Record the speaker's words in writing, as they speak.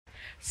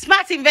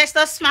Smart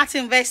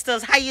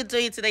investors, how you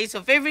doing today? It's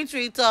your favorite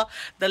realtor,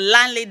 the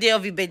landlady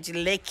of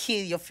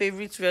Ibejileki. Your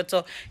favorite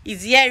realtor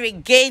is here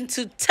again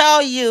to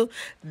tell you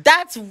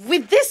that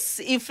with this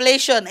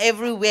inflation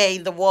everywhere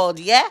in the world,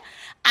 yeah,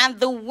 and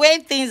the way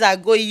things are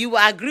going, you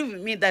agree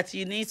with me that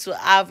you need to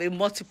have a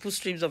multiple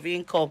streams of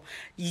income.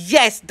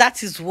 Yes,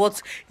 that is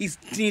what is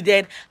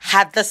needed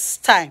at this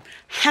time.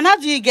 And how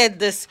do you get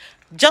this?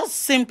 Just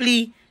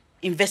simply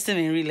investing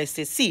in real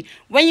estate. See,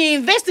 when you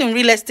invest in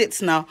real estate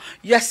now,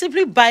 you are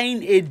simply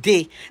buying a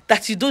day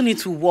that you don't need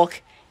to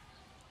work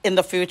in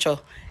the future,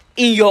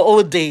 in your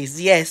old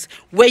days. Yes,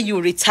 where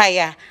you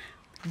retire.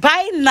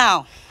 Buy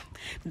now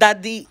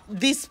that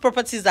these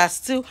properties are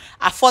still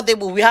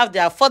affordable. We have the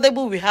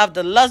affordable, we have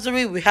the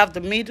luxury, we have the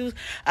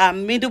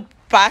middle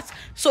part.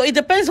 So it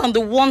depends on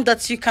the one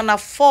that you can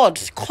afford.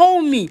 Call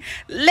me,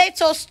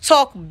 let us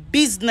talk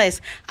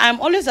business.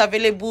 I'm always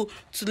available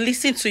to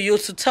listen to you,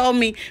 to tell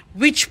me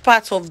which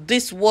part of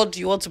this world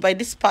you want to buy,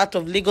 this part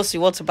of Lagos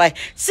you want to buy.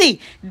 See,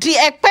 the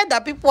Ekpe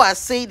that people are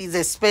saying is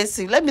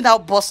expensive, let me now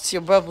bust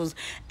your bubbles.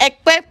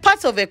 Ekpe,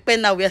 part of Ekpe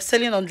now we are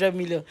selling 100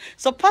 million,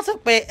 so part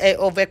of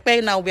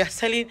Ekpe now we are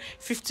selling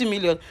 50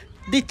 million.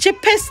 The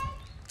cheapest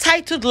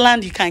titled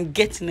land you can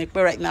get in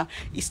Ekpe right now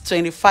is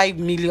 25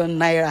 million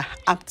naira.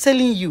 I'm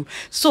telling you.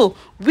 So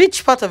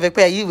which part of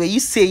Ekpe were you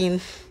saying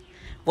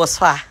was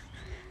far?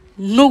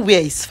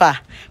 Nowhere is far.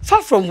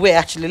 Far from where?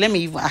 Actually, let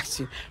me even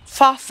ask you,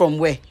 far from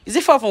where? Is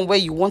it far from where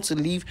you want to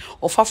live,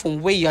 or far from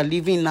where you are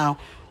living now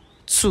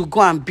to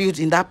go and build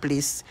in that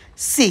place?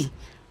 See,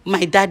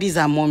 my daddies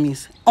and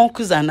mommies,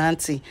 uncles and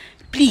auntie,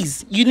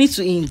 please, you need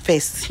to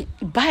invest.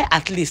 Buy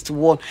at least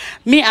one.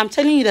 Me, I'm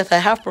telling you that I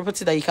have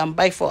property that you can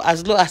buy for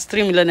as low as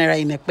 3 million naira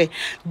in Ekpe.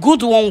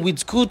 Good one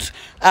with good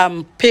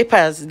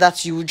papers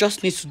that you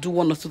just need to do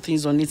one or two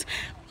things on it.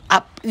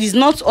 It's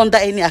not under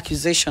any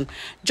accusation.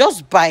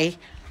 Just buy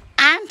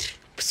and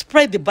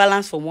spread the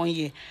balance for 1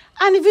 year.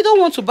 And if you don't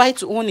want to buy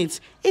to own it,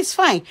 it's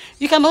fine.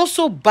 You can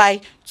also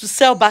buy to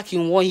sell back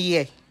in 1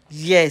 year.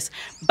 Yes,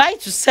 buy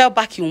to sell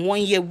back in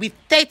 1 year with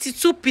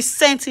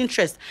 32%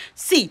 interest.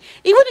 See,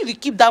 even if you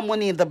keep that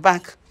money in the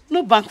bank,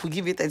 no bank will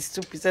give you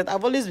 32%.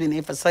 I've always been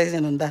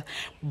emphasizing on that.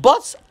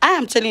 But I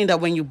am telling you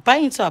that when you buy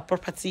into a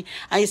property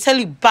and you sell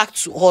it back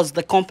to us,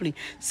 the company,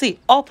 see,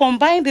 upon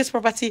buying this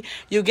property,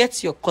 you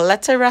get your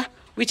collateral,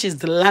 which is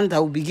the land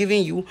that will be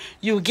giving you.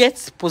 You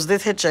get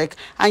post-dated check,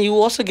 and you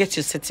also get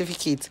your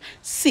certificate.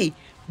 See,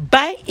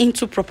 buy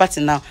into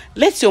property now.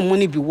 Let your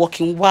money be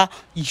working while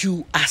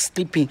you are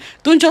sleeping.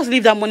 Don't just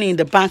leave that money in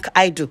the bank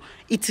idle.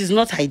 It is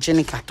not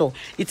hygienic at all.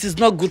 It is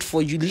not good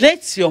for you.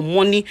 Let your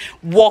money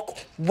work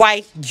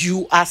while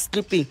you are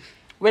sleeping.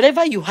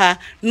 Wherever you are,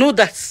 know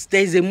that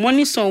there is a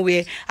money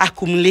somewhere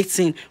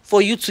accumulating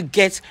for you to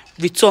get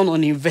return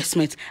on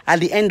investment at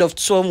the end of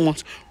 12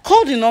 months.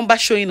 Call the number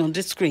showing on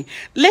this screen.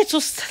 Let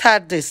us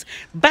start this.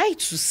 Buy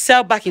to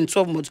sell back in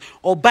 12 months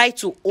or buy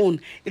to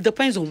own. It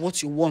depends on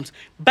what you want.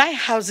 Buy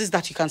houses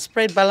that you can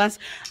spread balance,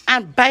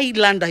 and buy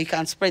land that you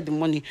can spread the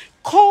money.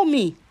 Call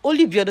me.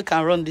 Only Biodo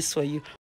can run this for you.